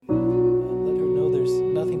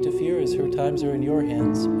future times are in your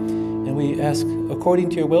hands. And we ask, according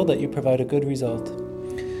to your will, that you provide a good result.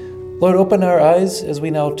 Lord, open our eyes as we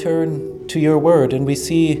now turn to your word and we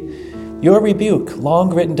see your rebuke,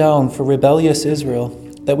 long written down for rebellious Israel,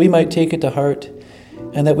 that we might take it to heart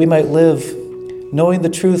and that we might live knowing the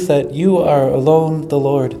truth that you are alone the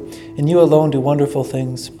Lord and you alone do wonderful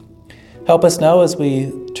things. Help us now as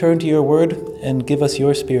we turn to your word and give us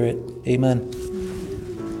your spirit. Amen.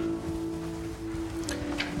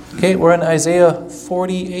 Okay, we're in Isaiah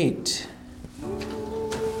 48.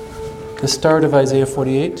 The start of Isaiah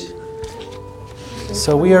 48.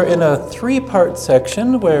 So we are in a three-part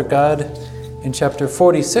section where God, in chapter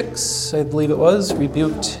 46, I believe it was,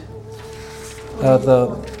 rebuked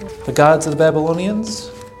the gods of the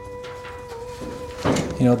Babylonians.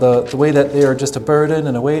 You know, the way that they are just a burden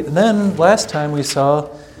and a weight. And then last time we saw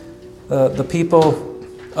the people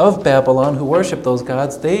of Babylon who worship those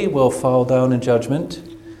gods, they will fall down in judgment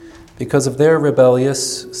because of their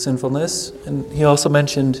rebellious sinfulness. And he also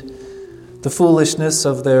mentioned the foolishness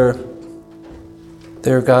of their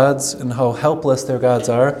gods and how helpless their gods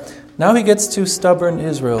are. Now he gets to stubborn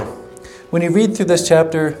Israel. When you read through this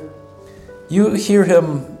chapter, you hear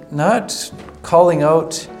him not calling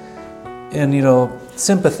out in,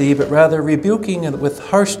 sympathy, but rather rebuking with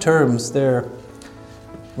harsh terms their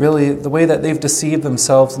really the way that they've deceived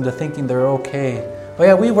themselves into thinking they're okay. Oh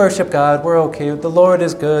yeah, we worship God, we're okay, the Lord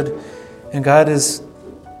is good, and God is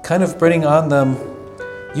kind of bringing on them,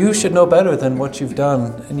 you should know better than what you've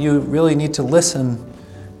done, and you really need to listen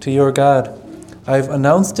to your God. I've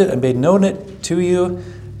announced it and made known it to you,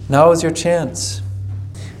 now is your chance.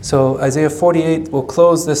 So Isaiah 48 will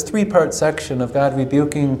close this three-part section of God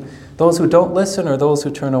rebuking those who don't listen or those who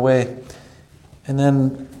turn away. And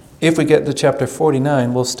then if we get to chapter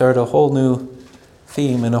 49, we'll start a whole new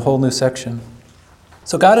theme and a whole new section.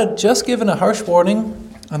 So God had just given a harsh warning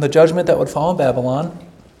on the judgment that would fall on Babylon.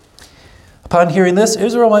 Upon hearing this,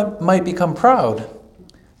 Israel might become proud.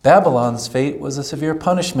 Babylon's fate was a severe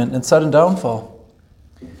punishment and sudden downfall.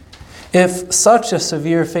 If such a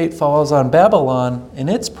severe fate falls on Babylon in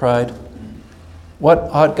its pride, what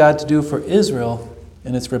ought God to do for Israel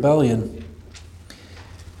in its rebellion?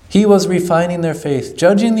 He was refining their faith,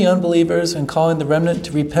 judging the unbelievers and calling the remnant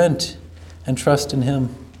to repent and trust in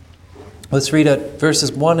him. Let's read at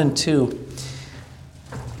verses 1 and 2.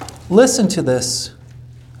 Listen to this,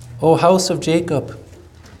 O house of Jacob,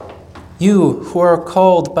 you who are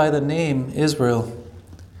called by the name Israel,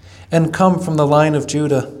 and come from the line of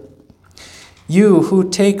Judah. You who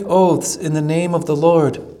take oaths in the name of the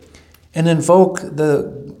Lord, and invoke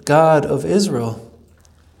the God of Israel,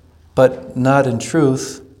 but not in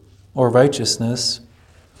truth or righteousness.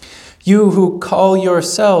 You who call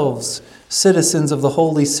yourselves citizens of the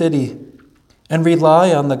holy city, and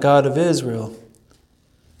rely on the God of Israel.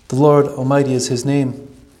 The Lord Almighty is his name.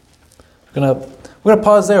 We're going to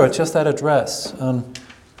pause there with just that address.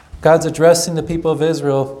 God's addressing the people of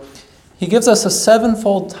Israel. He gives us a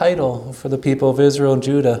sevenfold title for the people of Israel and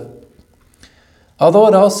Judah. Although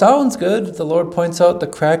it all sounds good, the Lord points out the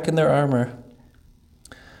crack in their armor,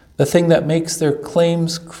 the thing that makes their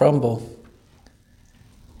claims crumble.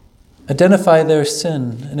 Identify their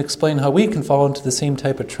sin and explain how we can fall into the same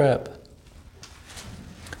type of trap.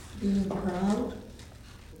 Being proud?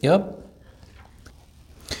 Yep.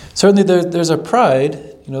 Certainly there's a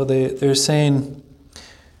pride. They're saying,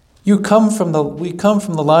 we come from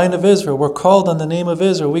the line of Israel. We're called on the name of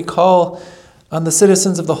Israel. We call on the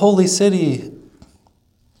citizens of the holy city.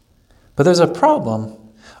 But there's a problem.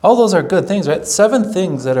 All those are good things, right? 7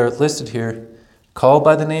 things that are listed here. Called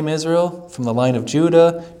by the name Israel, from the line of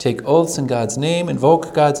Judah, take oaths in God's name,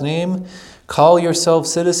 invoke God's name, call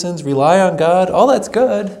yourselves citizens, rely on God. All that's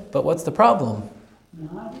good, but what's the problem?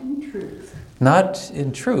 Not in truth. Not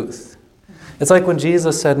in truth. It's like when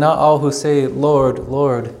Jesus said, not all who say, Lord,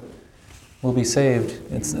 Lord, will be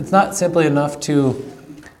saved. It's not simply enough to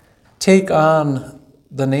take on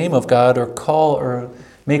the name of God or call or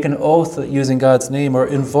make an oath using God's name or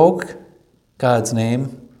invoke God's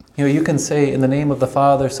name. You can say in the name of the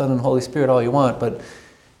Father, Son, and Holy Spirit all you want, but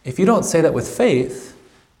if you don't say that with faith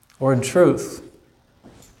or in truth,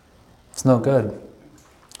 it's no good,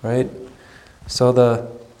 right? So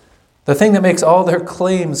the thing that makes all their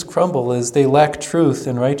claims crumble is they lack truth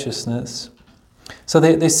and righteousness. So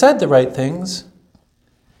they said the right things,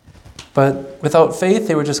 but without faith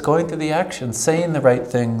they were just going through the actions, saying the right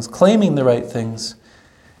things, claiming the right things.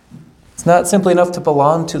 It's not simply enough to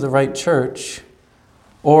belong to the right church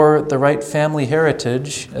or the right family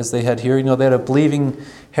heritage, as they had here. They had a believing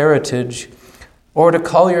heritage, or to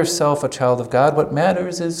call yourself a child of God. What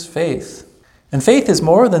matters is faith. And faith is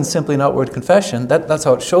more than simply an outward confession. That's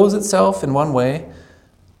how it shows itself in one way.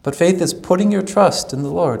 But faith is putting your trust in the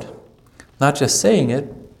Lord. Not just saying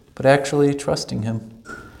it, but actually trusting Him.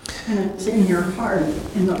 And it's in your heart,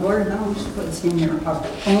 and the Lord knows what's in your heart.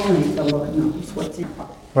 Only the Lord knows what's in your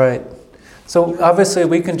heart. Right. So obviously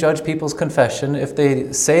we can judge people's confession. If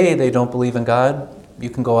they say they don't believe in God, you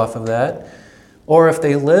can go off of that. Or if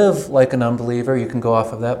they live like an unbeliever, you can go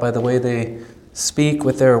off of that by the way they speak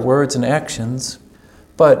with their words and actions.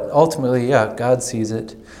 But ultimately, yeah, God sees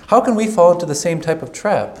it. How can we fall into the same type of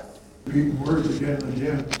trap? Repeating words again and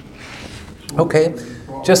again. Okay,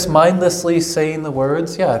 just mindlessly saying the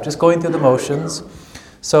words, yeah, just going through the motions.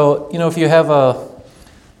 So, if you have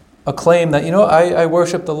a claim that, I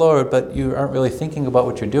worship the Lord, but you aren't really thinking about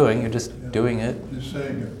what you're doing, you're just doing it. Just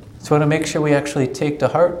saying it. So we want to make sure we actually take to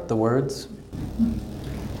heart the words.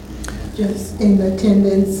 Just in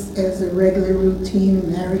attendance as a regular routine, a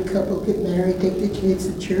married couple get married, take the kids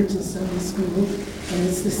to church and Sunday school, and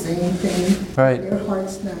it's the same thing. Right. Their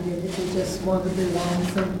heart's not in it, they just want to belong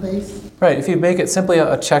someplace. Right, if you make it simply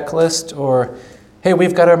a checklist or, hey,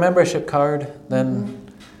 we've got our membership card,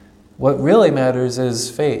 then what really matters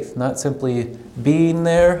is faith, not simply being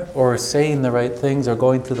there or saying the right things or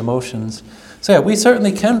going through the motions. So yeah, we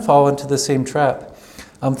certainly can fall into the same trap.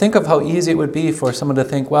 Think of how easy it would be for someone to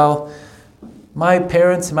think, well, my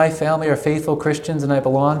parents and my family are faithful Christians and I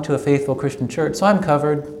belong to a faithful Christian church, so I'm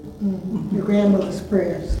covered. Mm-hmm. Your grandmother's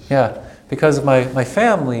prayers. Yeah, because of my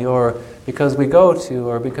family or because we go to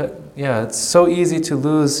or because, yeah, it's so easy to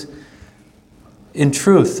lose in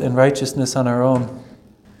truth and righteousness on our own.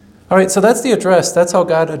 All right, so that's the address. That's how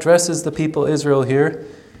God addresses the people Israel here.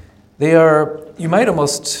 They are, you might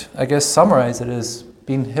almost, summarize it as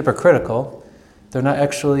being hypocritical. They're not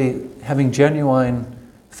actually having genuine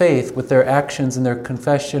faith with their actions and their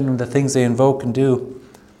confession and the things they invoke and do.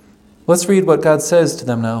 Let's read what God says to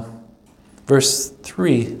them now. Verse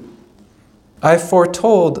 3. I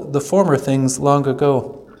foretold the former things long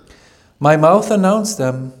ago. My mouth announced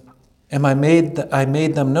them, and I made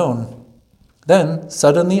them known. Then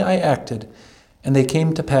suddenly I acted, and they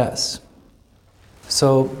came to pass.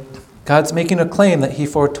 So God's making a claim that He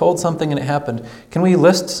foretold something and it happened. Can we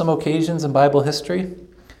list some occasions in Bible history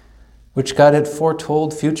which God had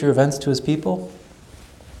foretold future events to His people?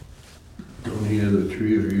 Don't eat of the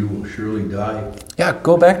tree or you will surely die. Yeah,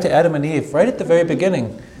 go back to Adam and Eve, right at the very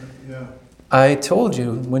beginning. Yeah. I told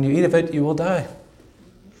you, when you eat of it, you will die.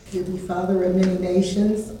 You'll be father of many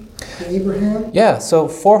nations, Abraham. Yeah, so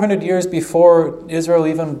 400 years before Israel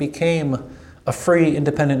even became a free,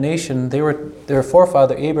 independent nation, their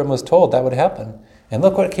forefather Abram was told that would happen. And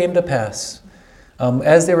look what came to pass.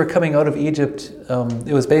 As they were coming out of Egypt,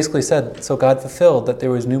 it was basically said, so God fulfilled that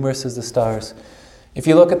there was numerous as the stars. If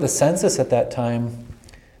you look at the census at that time,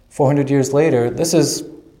 400 years later, this is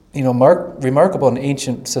remarkable in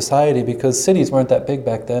ancient society because cities weren't that big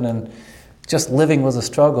back then and just living was a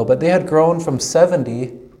struggle. But they had grown from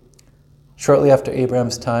 70, shortly after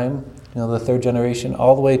Abraham's time, the third generation,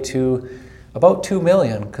 all the way to about 2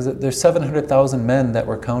 million, because there's 700,000 men that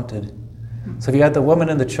were counted. So if you add the women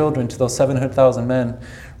and the children to those 700,000 men,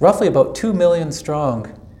 roughly about 2 million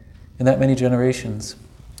strong in that many generations.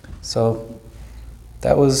 So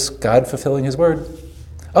that was God fulfilling His word.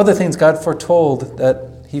 Other things God foretold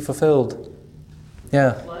that He fulfilled.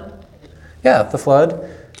 Yeah. Flood? Yeah, the flood.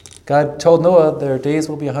 God told Noah their days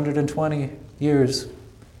will be 120 years.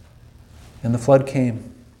 And the flood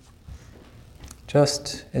came.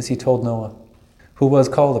 Just as He told Noah, who was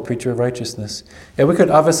called a preacher of righteousness. Yeah, we could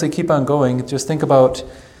obviously keep on going. Just think about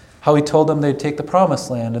how He told them they'd take the promised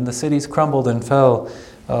land and the cities crumbled and fell.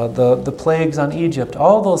 The plagues on Egypt,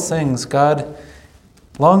 all those things God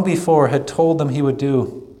long before had told them He would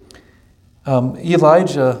do.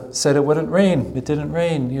 Elijah said it wouldn't rain. It didn't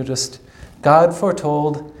rain. God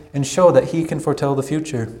foretold and showed that He can foretell the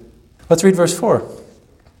future. Let's read verse 4.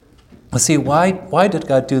 Let's see, why did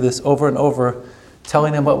God do this over and over,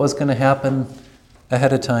 telling them what was going to happen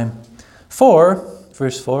ahead of time?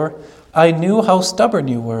 Verse 4, I knew how stubborn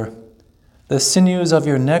you were. The sinews of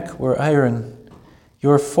your neck were iron.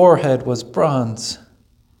 Your forehead was bronze.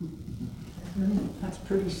 That's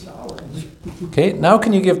pretty solid. Okay, now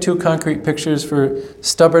can you give two concrete pictures for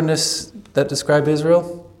stubbornness that describe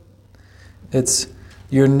Israel? It's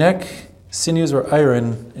your neck sinews were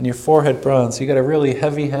iron and your forehead bronze. So you got a really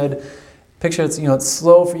heavy head. Picture it's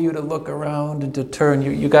slow for you to look around and to turn.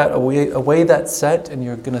 You got a way that's set and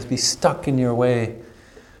you're going to be stuck in your way.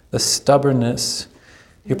 The stubbornness.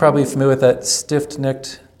 You're probably familiar with that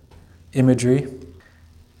stiff-necked imagery.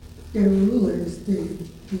 Their rulers, the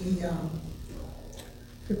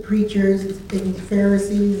the preachers and the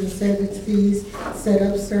Pharisees and Sadducees set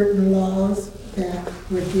up certain laws that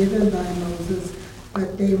were given by Moses,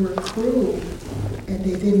 but they were cruel and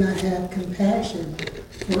they did not have compassion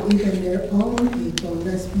for even their own people,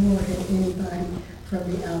 less more than anybody from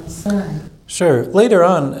the outside. Sure. Later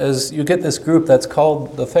on, as you get this group that's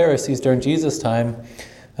called the Pharisees during Jesus' time,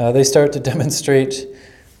 they start to demonstrate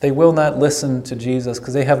they will not listen to Jesus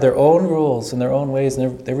because they have their own rules and their own ways,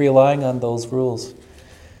 and they're relying on those rules.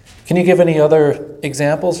 Can you give any other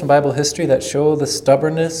examples from Bible history that show the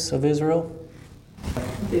stubbornness of Israel?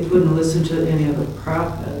 They wouldn't listen to any of the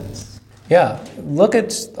prophets. Yeah, look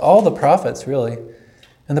at all the prophets, really.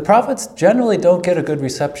 And the prophets generally don't get a good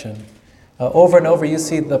reception. Over and over, you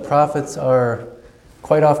see the prophets are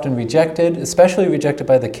quite often rejected, especially rejected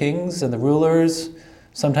by the kings and the rulers,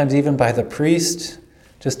 sometimes even by the priest,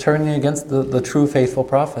 just turning against the true faithful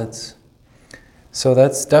prophets. So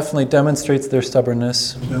that's definitely demonstrates their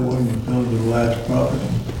stubbornness. That one was down to the last prophet.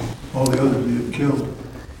 All the others they had killed.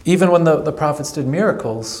 Even when the prophets did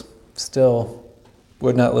miracles, still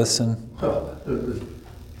would not listen. Talk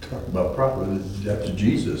about prophets, after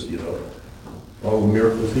Jesus, all the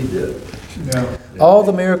miracles he did. Yeah. All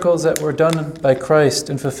the miracles that were done by Christ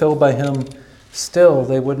and fulfilled by him, still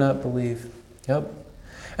they would not believe. Yep.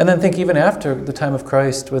 And then think even after the time of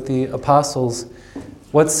Christ with the apostles,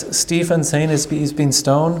 what's Stephen saying as he's being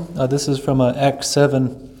stoned? This is from Acts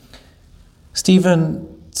 7. Stephen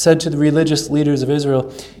said to the religious leaders of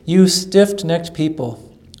Israel, "You stiff-necked people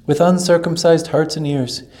with uncircumcised hearts and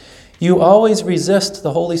ears, you always resist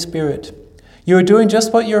the Holy Spirit. You are doing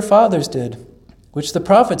just what your fathers did. Which the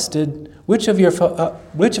prophets did? Which of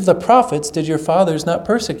the prophets did your fathers not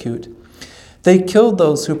persecute? They killed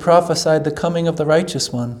those who prophesied the coming of the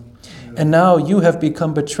righteous one. And now you have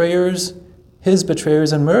become betrayers, his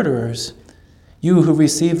betrayers and murderers. You who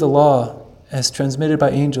received the law as transmitted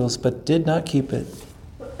by angels, but did not keep it."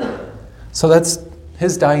 So that's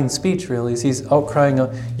his dying speech, really. He's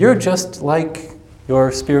outcrying, you're just like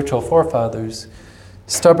your spiritual forefathers,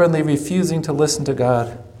 stubbornly refusing to listen to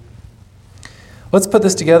God. Let's put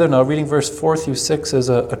this together now, reading verse 4 through 6 as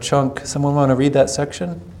a chunk. Someone want to read that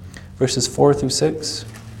section? Verses 4 through 6.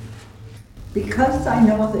 Because I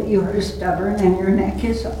know that you are stubborn and your neck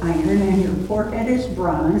is iron and your forehead is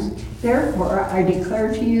bronze, therefore I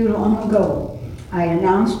declared to you long ago. I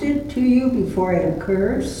announced it to you before it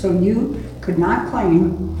occurred, so you could not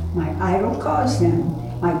claim my idol caused them.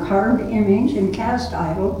 My carved image and cast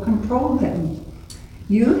idol controlled them.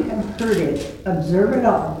 You have heard it. Observe it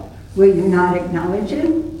all. Will you not acknowledge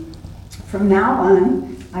it? From now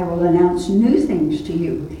on, I will announce new things to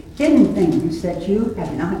you, hidden things that you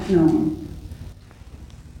have not known.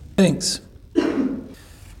 Thanks.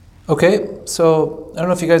 Okay, so I don't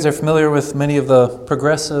know if you guys are familiar with many of the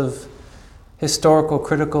progressive, historical,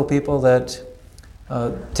 critical people that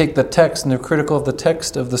take the text and they're critical of the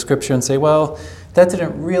text of the scripture and say, well, that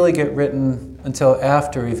didn't really get written until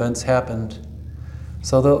after events happened.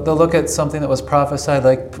 So they'll look at something that was prophesied,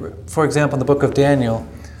 like, for example, in the book of Daniel,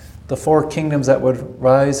 the 4 kingdoms that would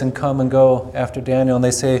rise and come and go after Daniel, and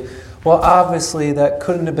they say, well, obviously that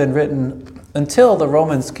couldn't have been written until the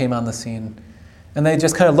Romans came on the scene. And they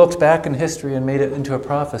just kind of looked back in history and made it into a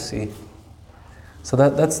prophecy. So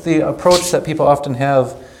that's the approach that people often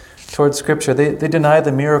have towards Scripture. They deny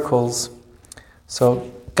the miracles. So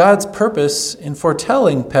God's purpose in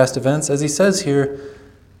foretelling past events, as he says here,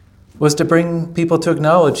 was to bring people to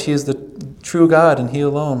acknowledge he is the true God and he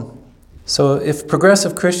alone. So if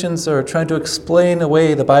progressive Christians are trying to explain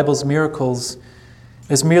away the Bible's miracles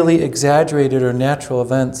as merely exaggerated or natural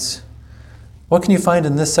events, what can you find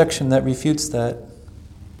in this section that refutes that?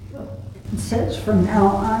 It says, from now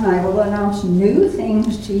on I will announce new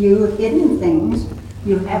things to you, hidden things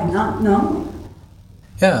you have not known.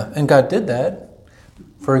 Yeah, and God did that.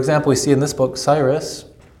 For example, we see in this book Cyrus.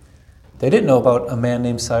 They didn't know about a man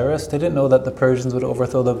named Cyrus. They didn't know that the Persians would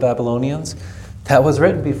overthrow the Babylonians. That was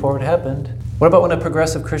written before it happened. What about when a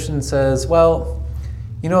progressive Christian says, well,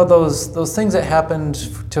 those things that happened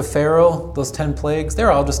to Pharaoh, those 10 plagues,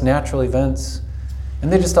 they're all just natural events.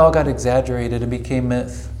 And they just all got exaggerated and became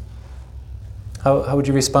myth. How would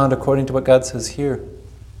you respond according to what God says here?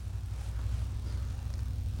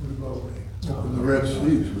 What about the Red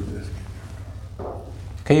Seas with this?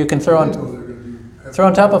 Okay, you can throw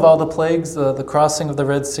on top of all the plagues, the crossing of the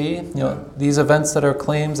Red Sea, these events that are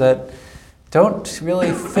claims that don't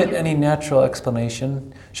really fit any natural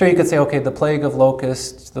explanation. Sure, you could say, okay, the plague of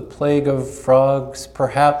locusts, the plague of frogs,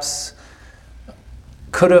 perhaps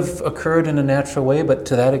could have occurred in a natural way, but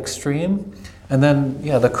to that extreme. And then,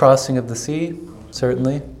 the crossing of the sea,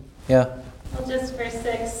 certainly. Yeah. Well, just verse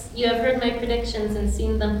 6, you have heard my predictions and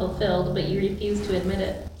seen them fulfilled, but you refuse to admit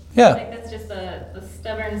it. Yeah. I think that's just the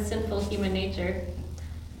stubborn, sinful human nature.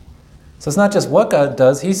 So it's not just what God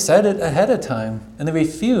does, he said it ahead of time, and they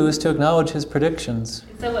refuse to acknowledge his predictions.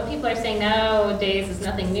 So what people are saying nowadays is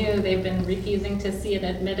nothing new. They've been refusing to see it,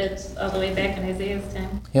 admit it, all the way back in Isaiah's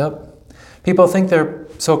time. Yep. People think they're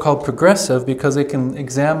so-called progressive because they can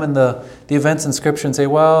examine the events in Scripture and say,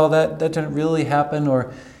 well, that didn't really happen,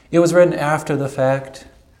 or it was written after the fact.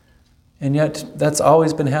 And yet, that's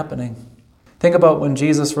always been happening. Think about when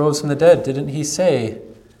Jesus rose from the dead. Didn't he say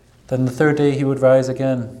that on the third day he would rise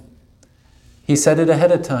again? He said it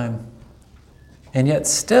ahead of time. And yet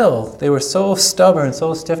still, they were so stubborn,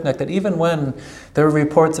 so stiff-necked, that even when there were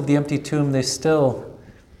reports of the empty tomb, they still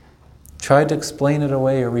tried to explain it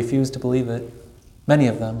away or refused to believe it. Many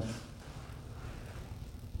of them.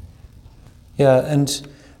 Yeah, and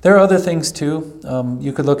there are other things too.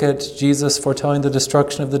 You could look at Jesus foretelling the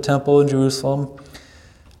destruction of the temple in Jerusalem.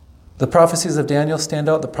 The prophecies of Daniel stand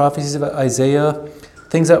out, the prophecies of Isaiah,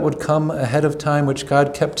 things that would come ahead of time, which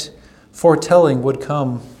God kept foretelling would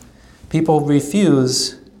come. People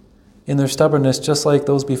refuse in their stubbornness, just like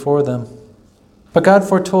those before them. But God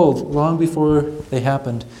foretold long before they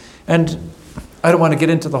happened. And I don't want to get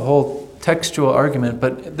into the whole textual argument,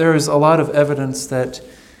 but there's a lot of evidence that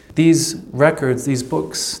these records, these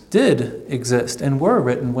books, did exist and were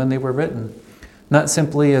written when they were written. Not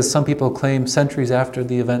simply, as some people claim, centuries after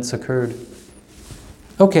the events occurred.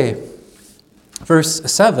 Okay, verse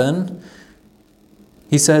 7,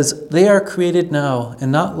 he says, "They are created now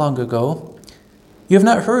and not long ago. You have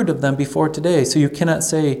not heard of them before today, so you cannot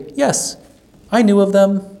say, 'Yes, I knew of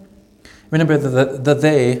them.'" Remember, the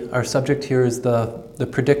they, our subject here is the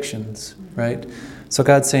predictions, right? So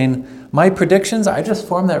God's saying, my predictions, I just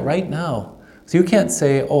formed that right now. So you can't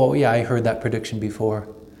say, oh yeah, I heard that prediction before.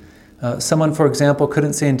 Someone, for example,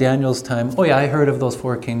 couldn't say in Daniel's time, oh yeah, I heard of those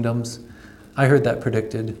 4 kingdoms. I heard that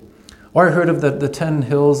predicted. Or I heard of the 10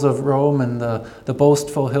 hills of Rome and the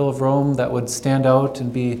boastful hill of Rome that would stand out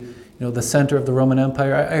and be the center of the Roman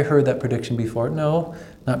Empire. I heard that prediction before. No,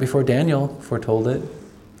 not before Daniel foretold it.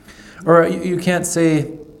 Or you can't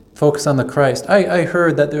say, focus on the Christ. I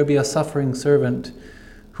heard that there would be a suffering servant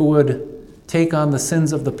who would take on the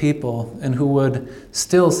sins of the people and who would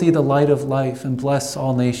still see the light of life and bless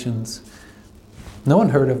all nations. No one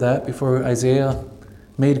heard of that before Isaiah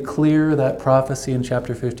made clear that prophecy in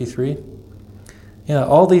chapter 53. Yeah,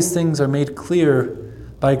 all these things are made clear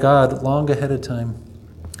by God long ahead of time.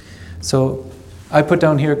 So I put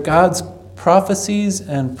down here, God's prophecies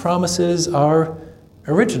and promises are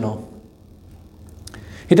original.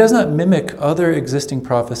 He does not mimic other existing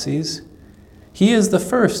prophecies. He is the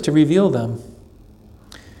first to reveal them.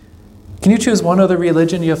 Can you choose one other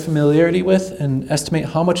religion you have familiarity with and estimate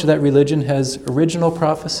how much of that religion has original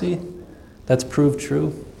prophecy that's proved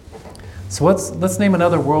true? So let's name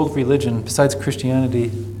another world religion besides Christianity.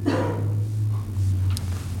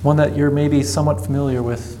 One that you're maybe somewhat familiar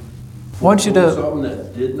with. I want you to something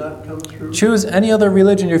that did not come true? Choose any other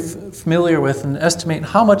religion you're familiar with and estimate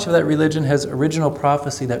how much of that religion has original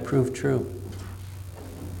prophecy that proved true.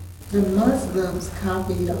 The Muslims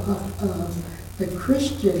copied off the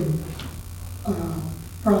Christian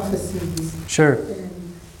prophecies. Sure. And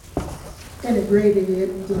integrated it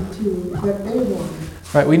into what they wanted.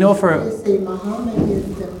 Right, we know for... They say Muhammad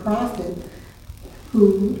is the prophet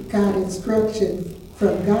who got instruction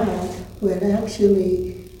from God, when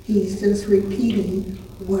actually he's just repeating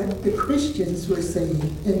what the Christians were saying,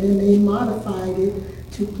 and then they modified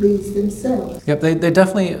it to please themselves. Yep, they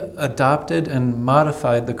definitely adopted and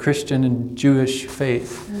modified the Christian and Jewish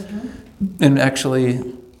faith. And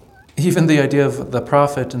actually, even the idea of the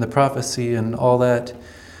prophet and the prophecy and all that.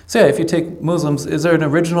 So yeah, if you take Muslims, is there an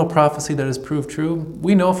original prophecy that has proved true?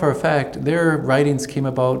 We know for a fact their writings came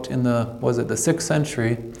about in the 6th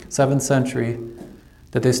century, 7th century,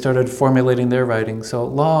 that they started formulating their writings. So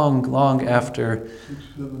long after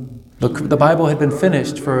the Bible had been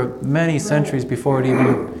finished for many centuries before it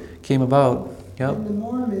even came about. Yep. And the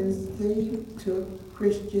Mormons, they took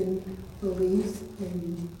Christian beliefs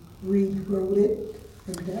and rewrote it,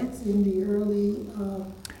 and that's in the early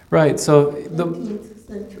right. So 18th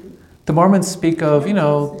century. The Mormons speak of,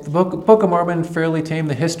 the Book of Mormon, fairly tame,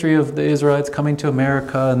 the history of the Israelites coming to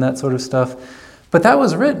America and that sort of stuff. But that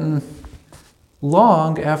was written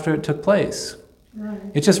long after it took place. Right.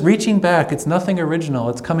 It's just reaching back. It's nothing original.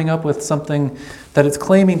 It's coming up with something that it's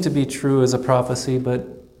claiming to be true as a prophecy, but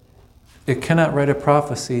it cannot write a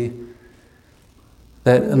prophecy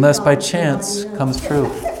that, unless by chance, comes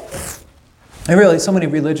true. And really, so many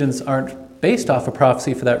religions aren't based off of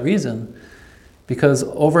prophecy for that reason, because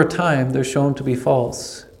over time they're shown to be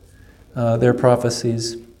false. their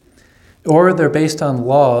prophecies. Or they're based on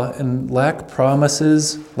law and lack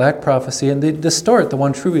promises, lack prophecy, and they distort the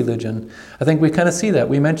one true religion. I think we kind of see that.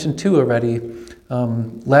 We mentioned two already.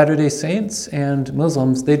 Latter-day Saints and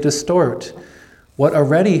Muslims, they distort what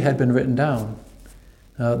already had been written down,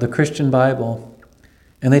 the Christian Bible.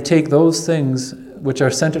 And they take those things which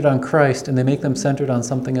are centered on Christ and they make them centered on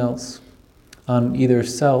something else, on either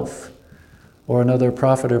self or another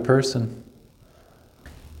prophet or person.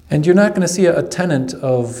 And you're not going to see a tenet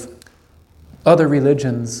of other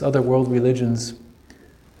religions, other world religions,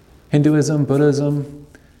 Hinduism, Buddhism.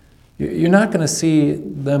 You're not going to see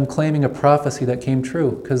them claiming a prophecy that came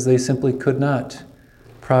true because they simply could not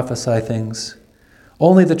prophesy things.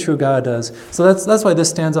 Only the true God does. So that's why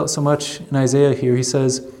this stands out so much in Isaiah here. He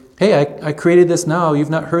says, hey, I created this now. You've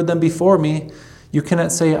not heard them before me. You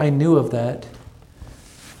cannot say I knew of that.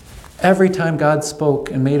 Every time God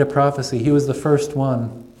spoke and made a prophecy, he was the first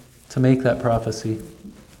one to make that prophecy.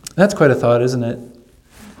 That's quite a thought, isn't it?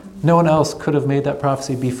 No one else could have made that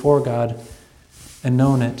prophecy before God and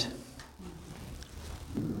known it.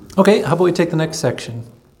 Okay, how about we take the next section?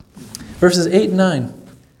 Verses 8 and 9.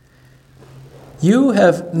 You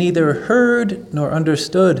have neither heard nor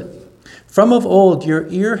understood. From of old your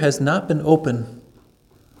ear has not been open.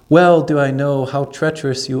 Well do I know how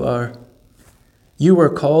treacherous you are. You were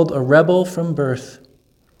called a rebel from birth.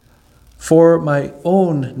 For my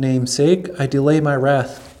own name's sake I delay my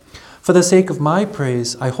wrath. For the sake of my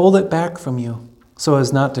praise, I hold it back from you, so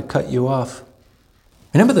as not to cut you off.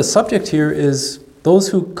 Remember, the subject here is those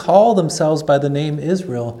who call themselves by the name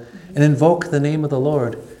Israel and invoke the name of the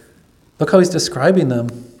Lord. Look how he's describing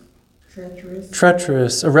them.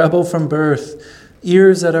 Treacherous, a rebel from birth,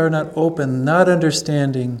 ears that are not open, not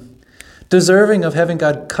understanding, deserving of having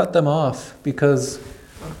God cut them off because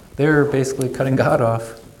they're basically cutting God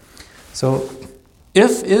off. So,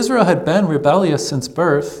 if Israel had been rebellious since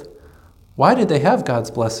birth, why did they have God's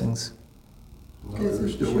blessings? Because they're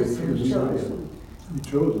still waiting for the Messiah. You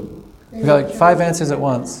chose them. We got like 5 answers at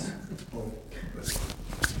once.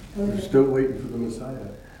 They're still waiting for the Messiah.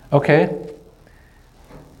 Okay.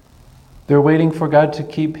 They're waiting for God to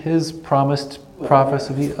keep his promised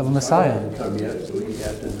prophecy of a Messiah. So he has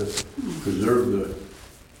to preserve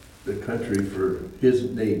the country for his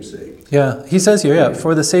name's sake. Yeah, he says here,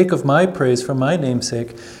 for the sake of my praise, for my name's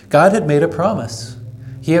sake, God had made a promise.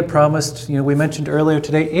 He had promised, we mentioned earlier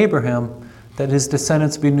today, Abraham, that his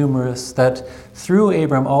descendants would be numerous, that through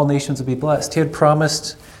Abraham all nations would be blessed. He had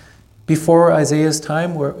promised before Isaiah's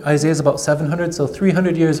time, where Isaiah's about 700, so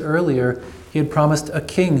 300 years earlier, he had promised a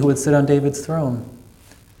king who would sit on David's throne.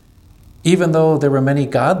 Even though there were many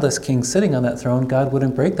godless kings sitting on that throne, God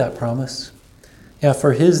wouldn't break that promise. Yeah,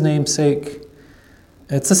 for his name's sake.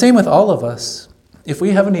 It's the same with all of us. If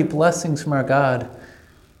we have any blessings from our God,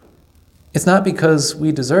 it's not because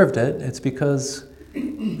we deserved it. It's because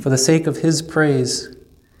for the sake of his praise,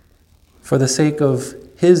 for the sake of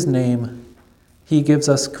his name, he gives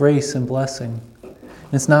us grace and blessing.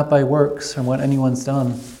 And it's not by works or what anyone's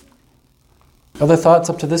done. Other thoughts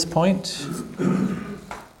up to this point?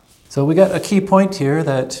 So we got a key point here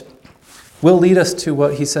that will lead us to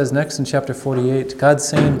what he says next in chapter 48. God's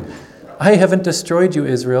saying, I haven't destroyed you,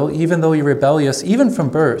 Israel, even though you're rebellious, even from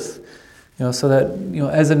birth. So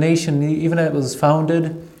that, as a nation, even as it was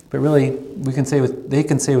founded, but really, they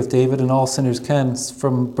can say with David, and all sinners can,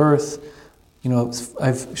 from birth,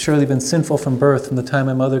 I've surely been sinful from birth, from the time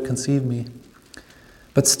my mother conceived me.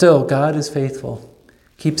 But still, God is faithful,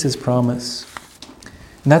 keeps his promise.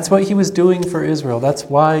 And that's what he was doing for Israel. That's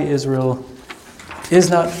why Israel is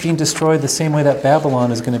not being destroyed the same way that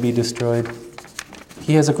Babylon is going to be destroyed.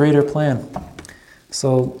 He has a greater plan.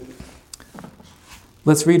 So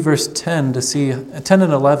let's read verse 10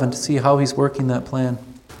 and 11 to see how he's working that plan.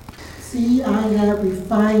 See, I have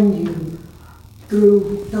refined you,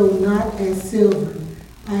 though not as silver.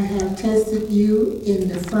 I have tested you in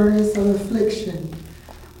the furnace of affliction.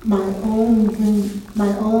 My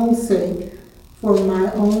own sake, for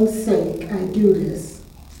my own sake I do this.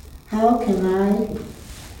 How can I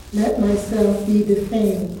let myself be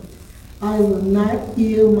defamed? I will not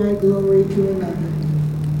yield my glory to another.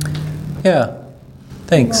 Yeah,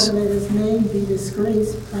 thanks. Let his name be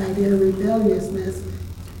disgraced by their rebelliousness,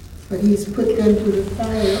 but he's put them to the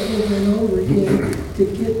fire over and over again to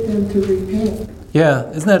get them to repent. Yeah,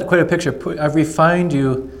 isn't that quite a picture? I've refined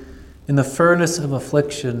you in the furnace of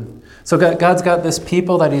affliction. So God's got this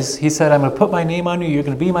people that he said, I'm going to put my name on you, you're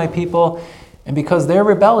going to be my people. And because they're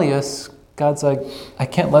rebellious, God's like, I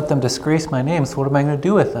can't let them disgrace my name, so what am I going to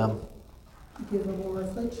do with them? Give them more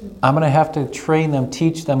affliction. I'm going to have to train them,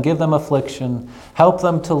 teach them, give them affliction, help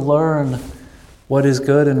them to learn what is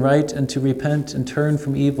good and right and to repent and turn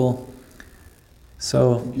from evil.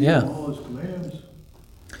 So, Keep yeah. all his commands.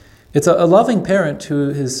 It's a loving parent who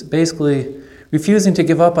is basically refusing to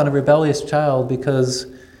give up on a rebellious child because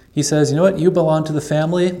he says, you know what, you belong to the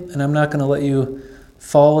family, and I'm not going to let you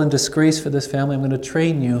fall in disgrace for this family. I'm going to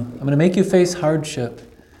train you. I'm going to make you face hardship.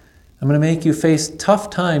 I'm going to make you face tough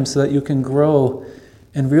times so that you can grow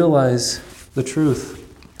and realize the truth.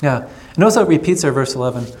 Yeah. And notice how it repeats there, verse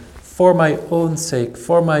 11. For my own sake,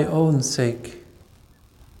 for my own sake.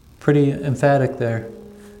 Pretty emphatic there.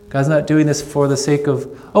 God's not doing this for the sake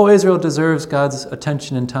of, oh, Israel deserves God's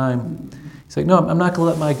attention and time. He's like, no, I'm not going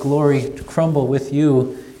to let my glory crumble with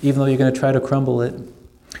you, even though you're going to try to crumble it.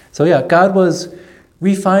 So yeah, God was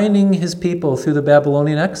refining his people through the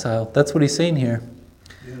Babylonian exile. That's what he's saying here.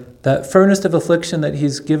 Yeah. That furnace of affliction that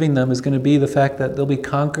he's giving them is going to be the fact that they'll be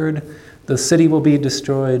conquered, the city will be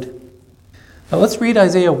destroyed. Now let's read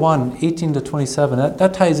Isaiah 1, 18 to 27.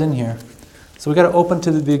 That ties in here. So we've got to open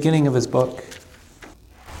to the beginning of his book.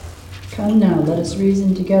 Come now, let us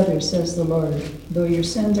reason together, says the Lord. Though your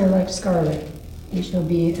sins are like scarlet, they shall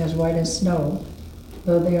be as white as snow.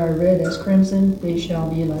 Though they are red as crimson, they shall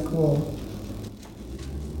be like wool.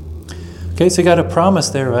 Okay, so you got a promise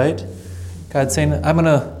there, right? God's saying, I'm going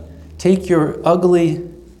to take your ugly,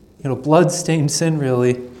 blood-stained sin,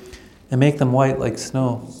 really, and make them white like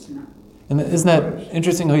snow. And isn't that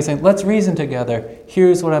interesting how he's saying, let's reason together.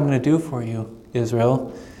 Here's what I'm going to do for you,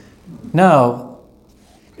 Israel. Now,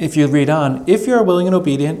 if you read on, if you are willing and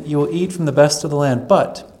obedient, you will eat from the best of the land.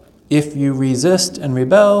 But if you resist and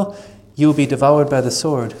rebel, you will be devoured by the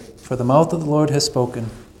sword. For the mouth of the Lord has spoken.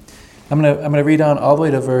 I'm going to read on all the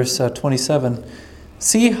way to verse 27.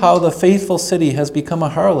 See how the faithful city has become a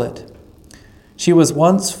harlot. She was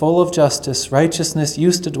once full of justice. Righteousness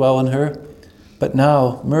used to dwell in her. But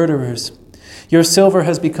now, murderers. Your silver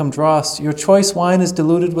has become dross. Your choice wine is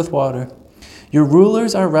diluted with water. Your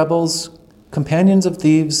rulers are rebels, companions of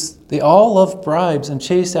thieves. They all love bribes and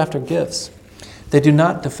chase after gifts. They do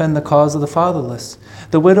not defend the cause of the fatherless.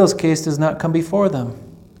 The widow's case does not come before them.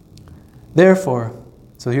 Therefore,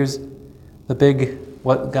 so here's the big,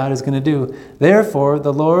 what God is going to do. Therefore,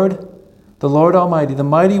 the Lord Almighty, the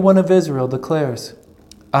mighty one of Israel declares,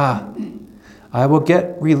 I will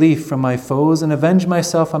get relief from my foes and avenge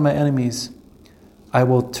myself on my enemies. I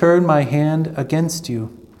will turn my hand against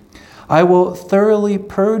you. I will thoroughly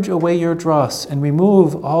purge away your dross and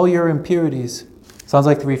remove all your impurities. Sounds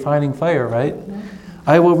like the refining fire, right?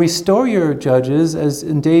 I will restore your judges as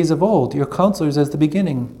in days of old, your counselors as the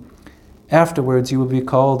beginning. Afterwards you will be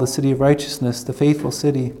called the city of righteousness, the faithful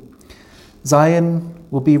city. Zion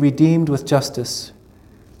will be redeemed with justice,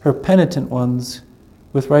 her penitent ones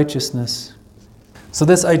with righteousness. So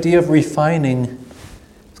this idea of refining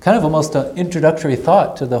is kind of almost an introductory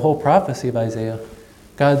thought to the whole prophecy of Isaiah.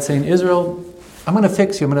 God's saying, Israel, I'm going to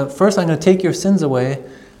fix you. First I'm going to take your sins away,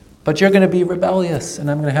 but you're going to be rebellious, and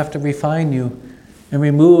I'm going to have to refine you and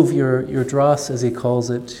remove your dross, as he calls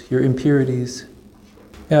it, your impurities.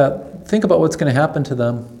 Yeah, think about what's going to happen to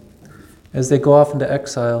them as they go off into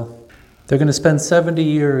exile. They're going to spend 70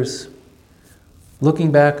 years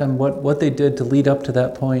looking back on what they did to lead up to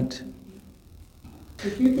that point.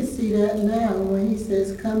 But you can see that now when he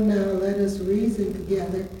says, come now, let us reason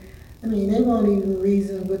together. I mean, they won't even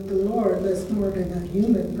reason with the Lord, less more than a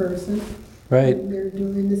human person. Right. And they're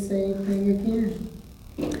doing the same thing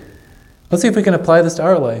again. Let's see if we can apply this to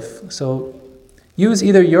our life. So use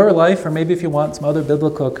either your life, or maybe if you want some other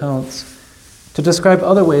biblical accounts, to describe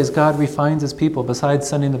other ways God refines his people besides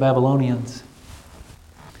sending the Babylonians.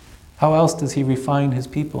 How else does he refine his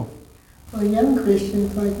people? Well, young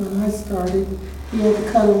Christians, like when I started, you had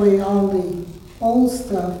to cut away all the old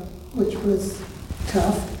stuff, which was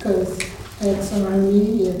tough because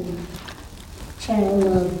ex-army and child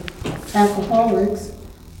of alcoholics.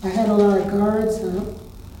 I had a lot of guards up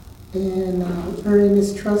and very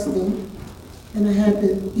mistrusting, and I had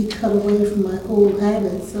to be cut away from my old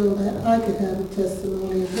habits so that I could have a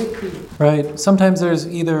testimony of victory. Right. Sometimes there's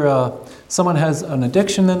either someone has an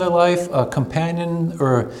addiction in their life, a companion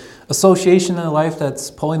or association in their life that's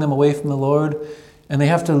pulling them away from the Lord, and they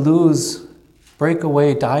have to break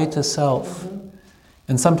away, die to self. Mm-hmm.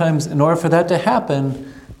 And sometimes in order for that to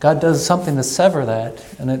happen, God does something to sever that.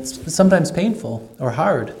 And it's sometimes painful or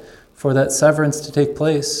hard for that severance to take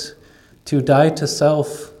place, to die to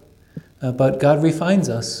self. But God refines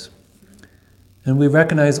us. And we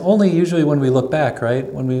recognize only usually when we look back, right?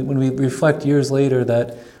 When we reflect years later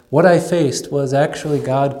that what I faced was actually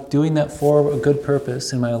God doing that for a good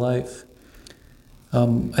purpose in my life.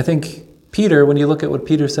 I think Peter, when you look at what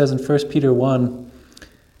Peter says in 1 Peter 1,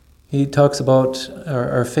 he talks about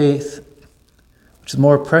our faith. which is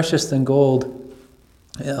more precious than gold.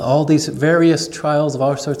 All these various trials of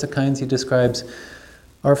all sorts of kinds he describes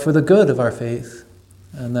are for the good of our faith,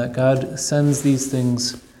 and that God sends these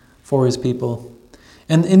things for his people.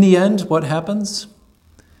 And in the end, what happens?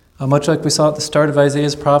 Much like we saw at the start of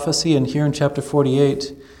Isaiah's prophecy and here in chapter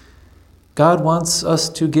 48, God wants us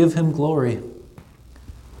to give him glory,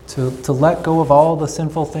 to let go of all the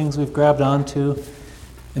sinful things we've grabbed onto,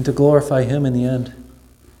 and to glorify him in the end.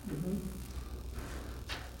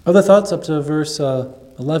 Other thoughts up to verse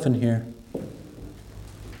 11 here?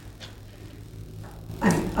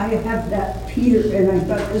 I have that, Peter, and I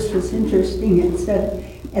thought this was interesting. It said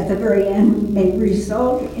at the very end, may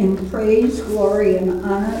result in praise, glory, and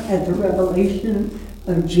honor at the revelation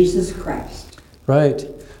of Jesus Christ. Right.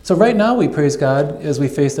 So right now we praise God as we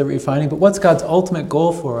face the refining, but what's God's ultimate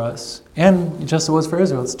goal for us? And just as it was for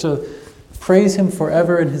Israel, it's to praise him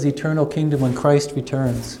forever in his eternal kingdom when Christ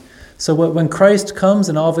returns. So when Christ comes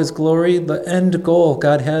in all of his glory, the end goal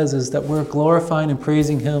God has is that we're glorifying and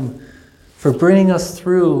praising him for bringing us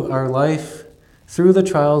through our life, through the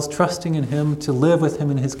trials, trusting in him to live with him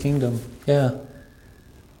in his kingdom. Yeah.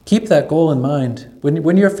 Keep that goal in mind.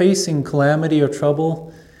 When you're facing calamity or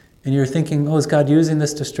trouble and you're thinking, oh, is God using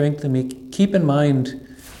this to strengthen me? Keep in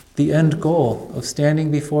mind the end goal of standing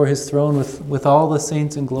before his throne with all the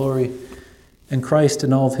saints in glory and Christ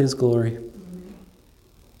in all of his glory.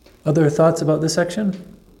 Other thoughts about this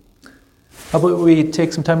section? How about we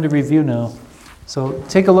take some time to review now? So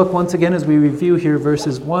take a look once again as we review here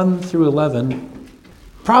verses 1 through 11.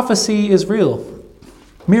 Prophecy is real.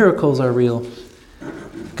 Miracles are real.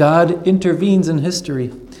 God intervenes in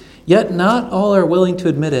history. Yet not all are willing to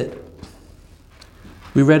admit it.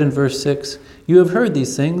 We read in verse 6, you have heard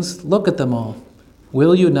these things, look at them all.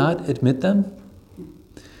 Will you not admit them?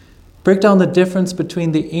 Break down the difference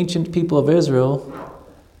between the ancient people of Israel,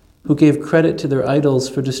 who gave credit to their idols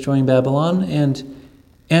for destroying Babylon, and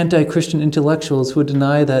anti-Christian intellectuals who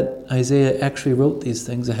deny that Isaiah actually wrote these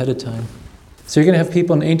things ahead of time. So you're going to have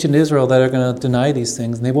people in ancient Israel that are going to deny these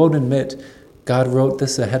things, and they won't admit God wrote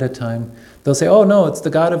this ahead of time. They'll say, oh no, it's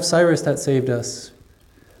the God of Cyrus that saved us.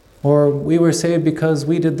 Or we were saved because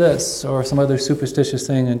we did this, or some other superstitious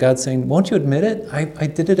thing, and God's saying, won't you admit it? I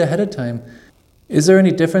did it ahead of time. Is there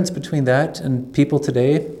any difference between that and people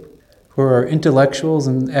today who are intellectuals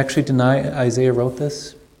and actually deny Isaiah wrote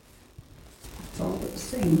this? It's all the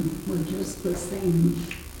same. We're just the same.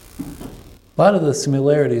 A lot of the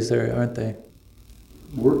similarities there, aren't they?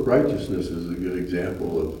 Work righteousness is a good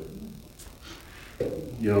example of,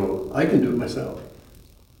 I can do it myself.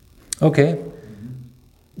 Okay.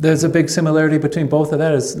 There's a big similarity between both of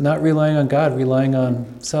that. It's not relying on God, relying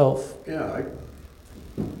on self. Yeah,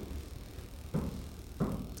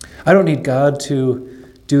 I don't need God to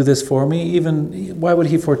do this for me. Even, why would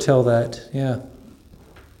he foretell that? Yeah.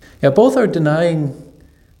 Yeah, both are denying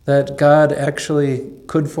that God actually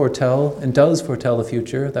could foretell and does foretell the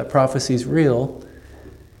future, that prophecy is real.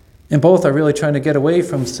 And both are really trying to get away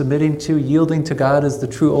from submitting to, yielding to God as the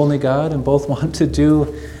true only God, and both want to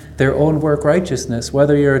do their own work righteousness.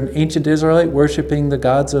 Whether you're an ancient Israelite worshiping the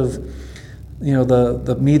gods of,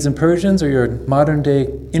 the Medes and Persians, or you're a modern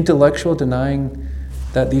day intellectual denying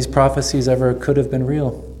that these prophecies ever could have been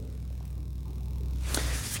real.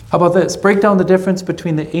 How about this? Break down the difference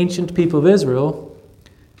between the ancient people of Israel,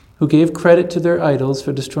 who gave credit to their idols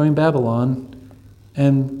for destroying Babylon,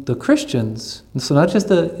 and the Christians. And so not just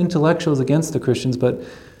the intellectuals against the Christians, but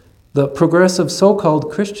the progressive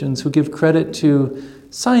so-called Christians who give credit to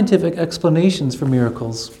scientific explanations for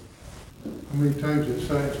miracles. How many times has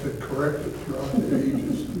science been corrected throughout the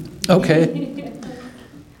ages? Okay.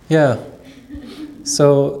 Yeah.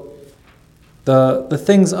 So the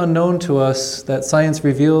things unknown to us that science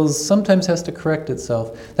reveals sometimes has to correct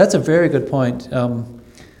itself. That's a very good point.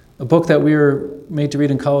 A book that we were made to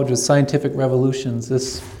read in college was Scientific Revolutions,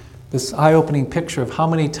 this eye-opening picture of how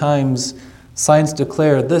many times science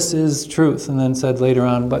declared this is truth, and then said later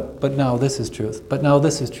on, but now this is truth, but now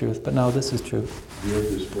this is truth, but now this is truth. the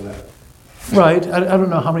earth is flat. Right. I don't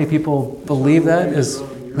know how many people believe that, as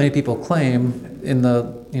many people claim in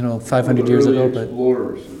the 500 years ago, but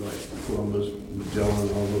Explorers like Columbus, Magellan,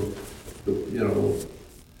 all those,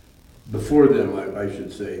 before them, I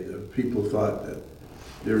should say, the people thought that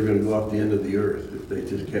they were going to go off the end of the earth if they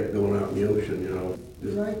just kept going out in the ocean,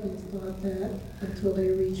 The Vikings thought that until they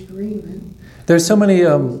reached Greenland. there's so many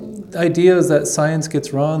ideas that science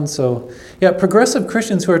gets wrong. So, yeah, progressive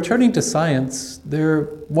Christians who are turning to science, they're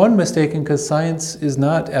mistaken because science is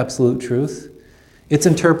not absolute truth. It's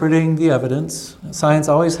interpreting the evidence. Science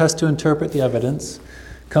always has to interpret the evidence,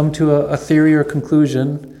 come to a theory or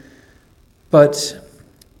conclusion. But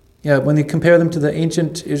Yeah, when you compare them to the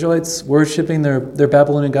ancient Israelites worshiping their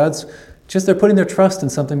Babylonian gods, just they're putting their trust in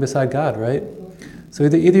something beside God, right? So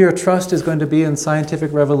either your trust is going to be in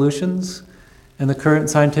scientific revolutions and the current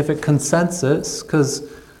scientific consensus, because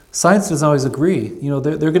science doesn't always agree. You know,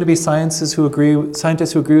 there are going to be scientists who agree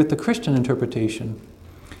with the Christian interpretation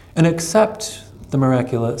and accept the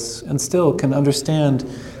miraculous and still can understand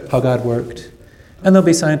how God worked. And there'll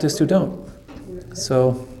be scientists who don't.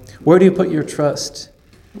 So where do you put your trust?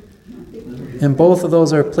 And both of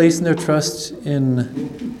those are placing their trust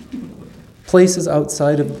in places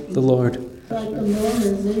outside of the Lord. Like the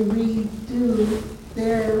Mormons, they redo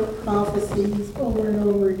their prophecies over and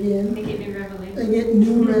over again. They get new revelation. They get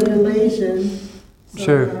new revelation.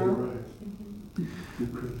 Sure.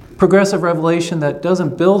 Progressive revelation that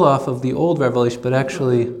doesn't build off of the old revelation, but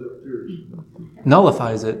actually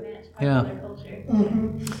nullifies it. Yeah.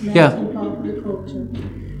 Yeah. Popular culture.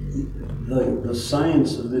 The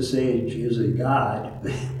science of this age is a God.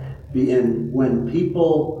 And when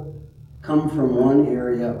people come from one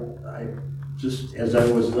area, as I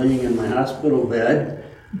was laying in my hospital bed,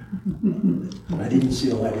 I didn't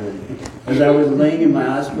see a light or anything. As I was laying in my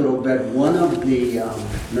hospital bed, one of the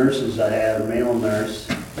nurses I had, a male nurse,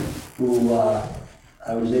 who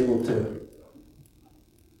I was able to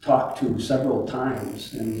talk to several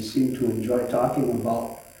times, and he seemed to enjoy talking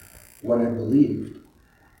about what I believed.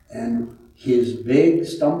 And his big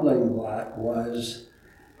stumbling block was,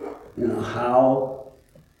 how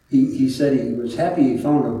he said he was happy he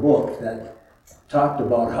found a book that talked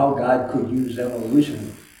about how God could use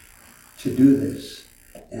evolution to do this.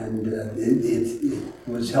 And it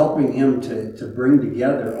was helping him to bring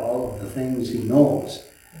together all of the things he knows.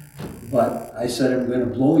 But I said, I'm going to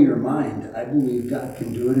blow your mind. I believe God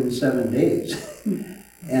can do it in 7 days.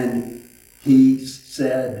 And he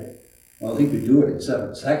said, well, he could do it in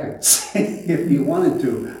 7 seconds if he wanted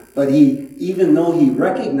to. But even though he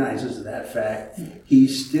recognizes that fact, he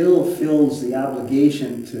still feels the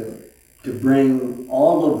obligation to bring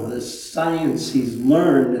all of the science he's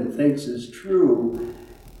learned and thinks is true.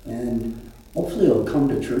 And hopefully he'll come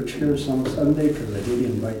to church here some Sunday, because I did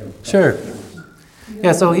invite him. Sure.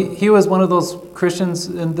 Yeah, so he was one of those Christians,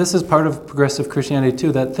 and this is part of progressive Christianity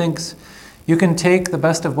too, that thinks you can take the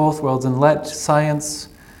best of both worlds and let science,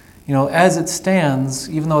 as it stands,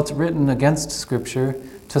 even though it's written against Scripture,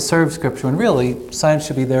 to serve Scripture. And really, science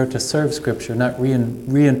should be there to serve Scripture, not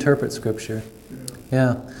reinterpret Scripture.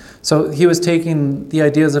 Yeah. So he was taking the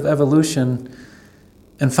ideas of evolution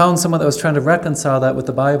and found someone that was trying to reconcile that with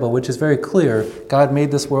the Bible, which is very clear. God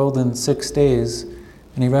made this world in 6 days,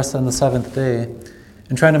 and he rested on the 7th day.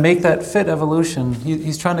 And trying to make that fit evolution,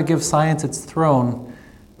 he's trying to give science its throne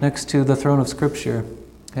next to the throne of Scripture.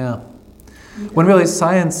 Yeah. When really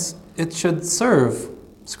science, it should serve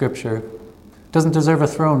Scripture. It doesn't deserve a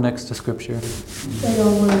throne next to Scripture. They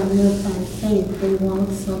don't want to live by faith. They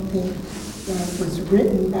want something that was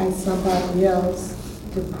written by somebody else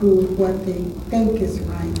to prove what they think is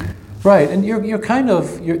right. Right, and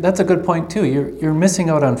that's a good point too. You're missing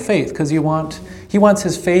out on faith, because he wants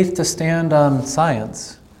his faith to stand on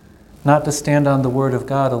science, not to stand on the Word of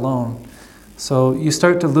God alone. So you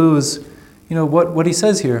start to lose, what he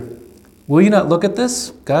says here. Will you not look at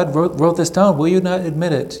this? God wrote this down. Will you not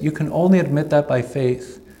admit it? You can only admit that by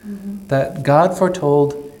faith, that God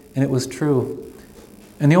foretold and it was true.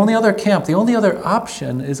 And the only other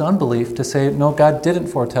option is unbelief, to say, no, God didn't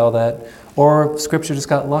foretell that, or Scripture just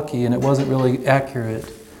got lucky and it wasn't really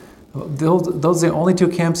accurate. Those are the only two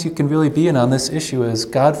camps you can really be in on this issue, is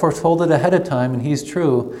God foretold it ahead of time and he's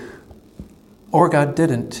true, or God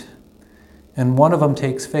didn't. And one of them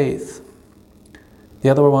takes faith. The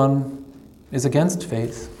other one is against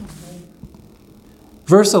faith.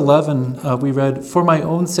 Verse 11, we read, for my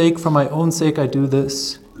own sake I do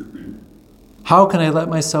this. How can I let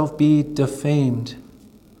myself be defamed?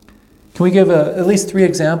 Can we give at least 3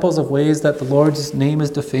 examples of ways that the Lord's name is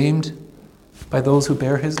defamed by those who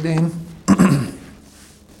bear his name? We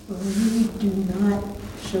do not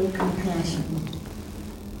show compassion.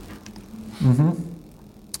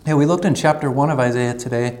 Yeah, we looked in chapter 1 of Isaiah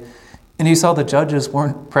today, and you saw the judges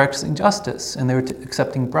weren't practicing justice, and they were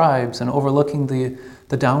accepting bribes and overlooking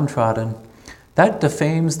the downtrodden. That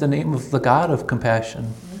defames the name of the God of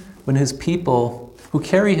compassion, when his people who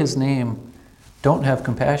carry his name don't have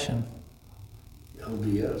compassion.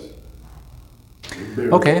 LDS.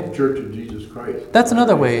 Okay. Church of Jesus Christ. That's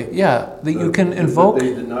another way, yeah, that you can invoke.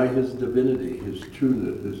 They deny his divinity, his true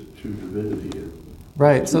divinity.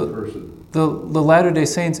 Right, so the Latter-day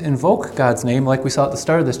Saints invoke God's name, like we saw at the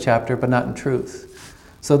start of this chapter, but not in truth.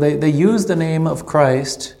 So they use the name of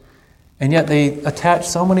Christ, And yet they attach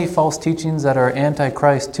so many false teachings that are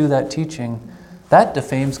anti-Christ to that teaching. That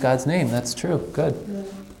defames God's name. That's true. Good.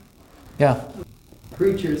 Yeah.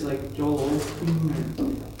 Preachers like Joel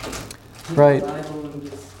Osteen Right. the Bible and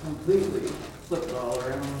just completely flip it all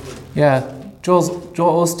around. Yeah. Joel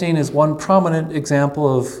Osteen is one prominent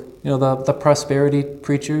example of the prosperity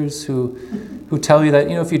preachers who tell you that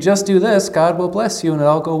if you just do this, God will bless you and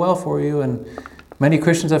it'll all go well for you. And many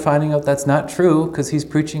Christians are finding out that's not true because he's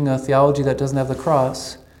preaching a theology that doesn't have the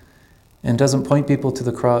cross and doesn't point people to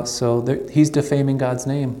the cross. So he's defaming God's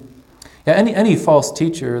name. Yeah, any false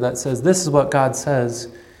teacher that says this is what God says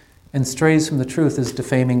and strays from the truth is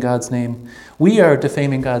defaming God's name. We are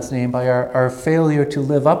defaming God's name by our failure to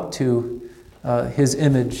live up to his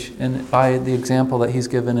image and by the example that he's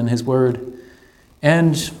given in his word.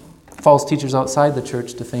 And false teachers outside the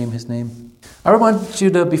church defame his name. I want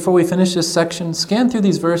you to, before we finish this section, scan through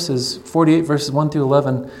these verses, 48 verses 1 through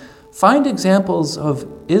 11. Find examples of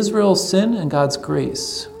Israel's sin and God's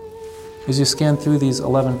grace as you scan through these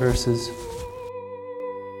 11 verses.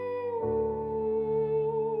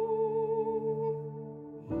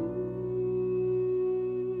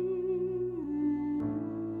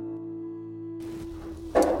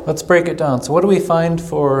 Let's break it down. So what do we find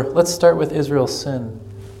let's start with Israel's sin.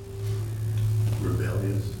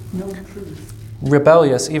 Rebellious. No truth.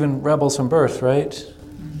 Rebellious, even rebels from birth, right?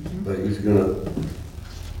 But he's going to,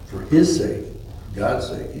 for his sake, God's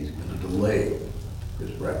sake, he's going to delay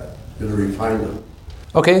his wrath. He's going to refine them.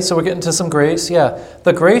 Okay, so we're getting to some grace. Yeah,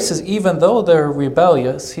 the grace is even though they're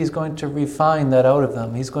rebellious, he's going to refine that out of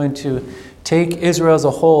them. He's going to take Israel as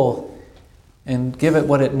a whole and give it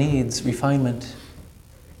what it needs, refinement,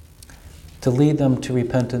 to lead them to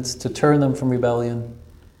repentance, to turn them from rebellion.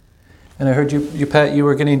 And I heard you Pat, you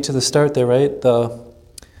were getting to the start there, right? The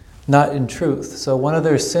not in truth. So one of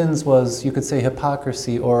their sins was, you could say,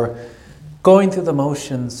 hypocrisy or going through the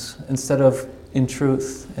motions instead of in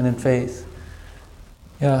truth and in faith.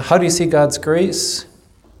 Yeah, how do you see God's grace?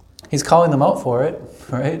 He's calling them out for it,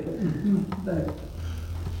 right? But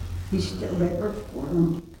he's still there for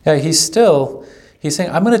them. Yeah, he's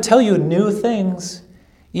saying, I'm going to tell you new things.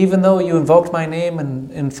 Even though you invoked my name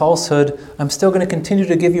in falsehood, I'm still going to continue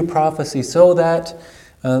to give you prophecy so that,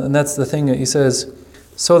 and that's the thing that he says,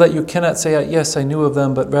 so that you cannot say, yes, I knew of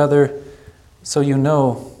them, but rather, so you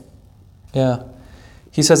know. Yeah.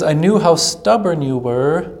 He says, I knew how stubborn you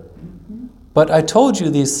were, but I told you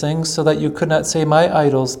these things so that you could not say my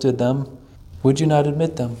idols did them. Would you not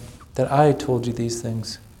admit them, that I told you these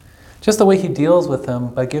things? Just the way he deals with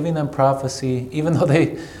them by giving them prophecy, even though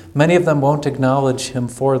many of them won't acknowledge him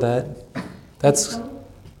for that. That's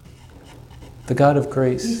the God of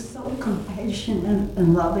grace. He's so compassionate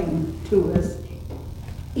and loving to us,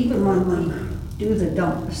 even when we do the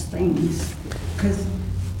dumbest things. Because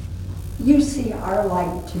you see our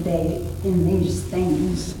light today in these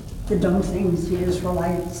things, the dumb things the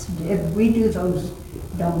Israelites did. We do those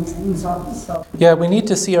dumb things also. Yeah, we need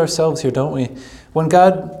to see ourselves here, don't we? When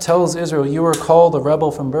God tells Israel, you were called a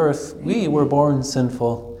rebel from birth, we were born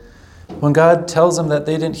sinful. When God tells them that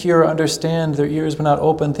they didn't hear or understand, their ears were not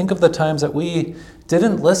open, think of the times that we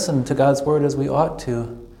didn't listen to God's word as we ought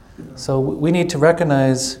to. So we need to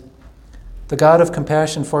recognize the God of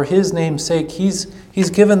compassion for his name's sake. He's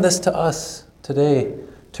given this to us today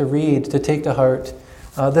to read, to take to heart.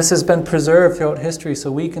 This has been preserved throughout history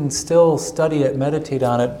so we can still study it, meditate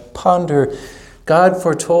on it, ponder. God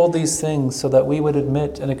foretold these things so that we would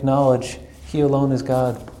admit and acknowledge he alone is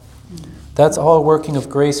God. That's all working of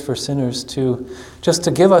grace for sinners just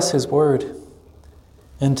to give us his word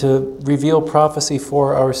and to reveal prophecy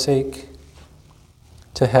for our sake,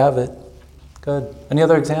 to have it. Good. Any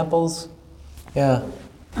other examples? Yeah.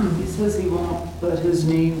 He says he won't let his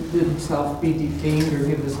name himself be defamed or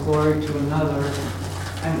give his glory to another.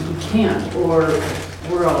 And he can't, or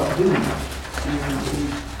we're all doomed.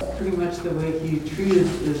 And pretty much the way he treated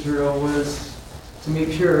Israel was to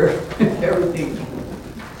make sure everything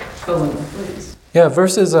fell into place. Yeah,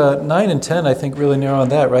 verses 9 and 10 I think really narrow on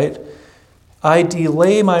that, right? I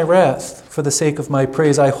delay my wrath for the sake of my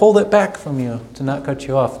praise. I hold it back from you to not cut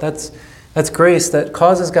you off. That's grace that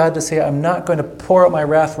causes God to say, I'm not going to pour out my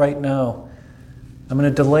wrath right now. I'm going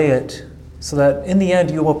to delay it so that in the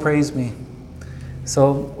end you will praise me.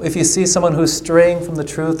 So if you see someone who's straying from the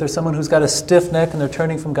truth or someone who's got a stiff neck and they're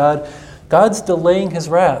turning from God, God's delaying his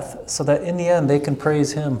wrath so that in the end they can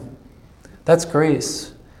praise him. That's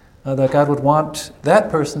grace. That God would want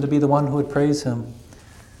that person to be the one who would praise him.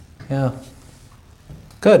 Yeah.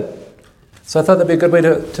 Good. So I thought that'd be a good way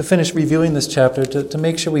to finish reviewing this chapter, to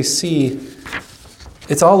make sure we see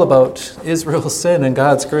it's all about Israel's sin and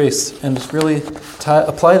God's grace, and really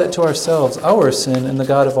apply that to ourselves, our sin and the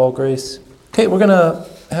God of all grace. Okay, we're going to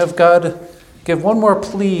have God give one more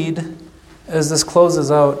plead as this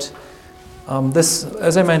closes out. This,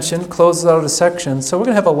 as I mentioned, closes out a section. So we're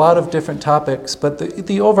going to have a lot of different topics, but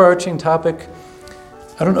the overarching topic,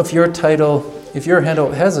 I don't know if your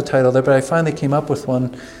handout has a title there, but I finally came up with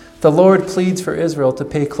one. The Lord pleads for Israel to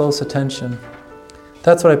pay close attention.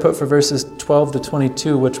 That's what I put for verses 12 to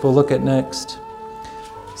 22, which we'll look at next.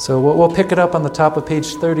 So we'll pick it up on the top of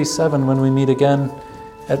page 37 when we meet again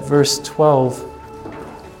at verse 12.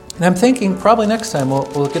 And I'm thinking probably next time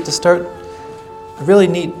we'll get to start a really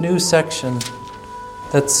neat new section.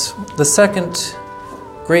 That's the second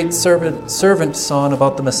great servant song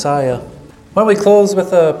about the Messiah. Why don't we close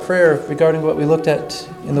with a prayer regarding what we looked at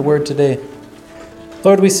in the Word today.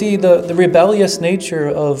 Lord, we see the rebellious nature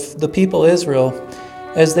of the people Israel.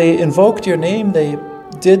 As they invoked your name, they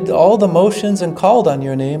did all the motions and called on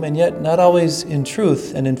your name, and yet not always in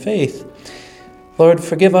truth and in faith. Lord,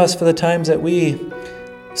 forgive us for the times that we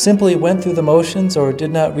simply went through the motions or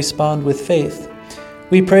did not respond with faith.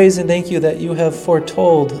 We praise and thank you that you have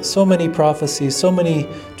foretold so many prophecies, so many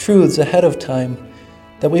truths ahead of time,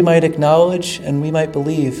 that we might acknowledge and we might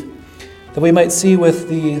believe, that we might see with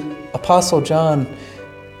the Apostle John,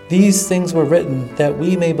 these things were written that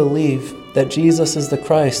we may believe that Jesus is the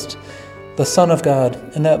Christ, the Son of God,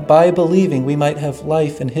 and that by believing we might have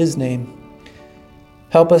life in his name.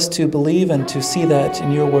 Help us to believe and to see that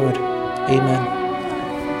in your word. Amen.